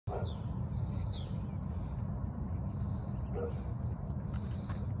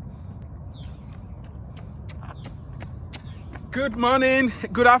Good morning,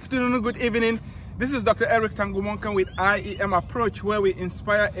 good afternoon, good evening. This is Dr. Eric Tangumonkan with IEM Approach, where we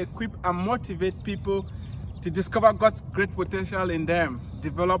inspire, equip, and motivate people to discover God's great potential in them,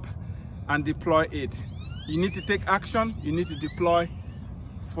 develop and deploy it. You need to take action, you need to deploy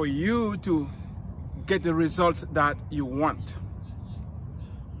for you to get the results that you want.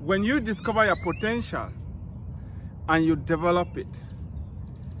 When you discover your potential and you develop it,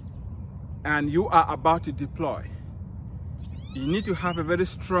 and you are about to deploy, you need to have a very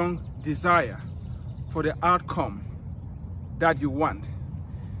strong desire for the outcome that you want.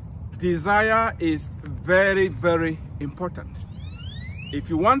 Desire is very, very important. If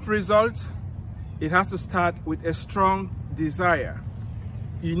you want results, it has to start with a strong desire.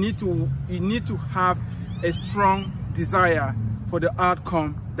 You need to have a strong desire for the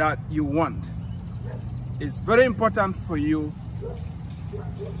outcome that you want. It's very important for you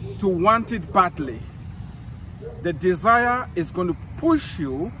to want it badly. The desire is going to push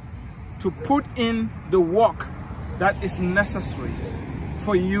you to put in the work that is necessary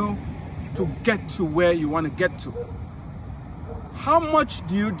for you to get to where you want to get to. How much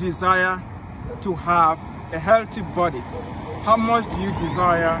do you desire to have a healthy body? How much do you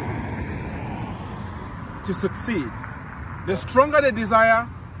desire to succeed? The stronger the desire,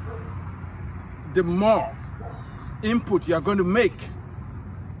 the more input you are going to make.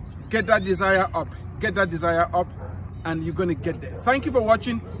 Get that desire up, and you're going to get there. Thank you for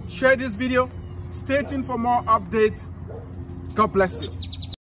watching. Share this video. Stay tuned for more updates. God bless you.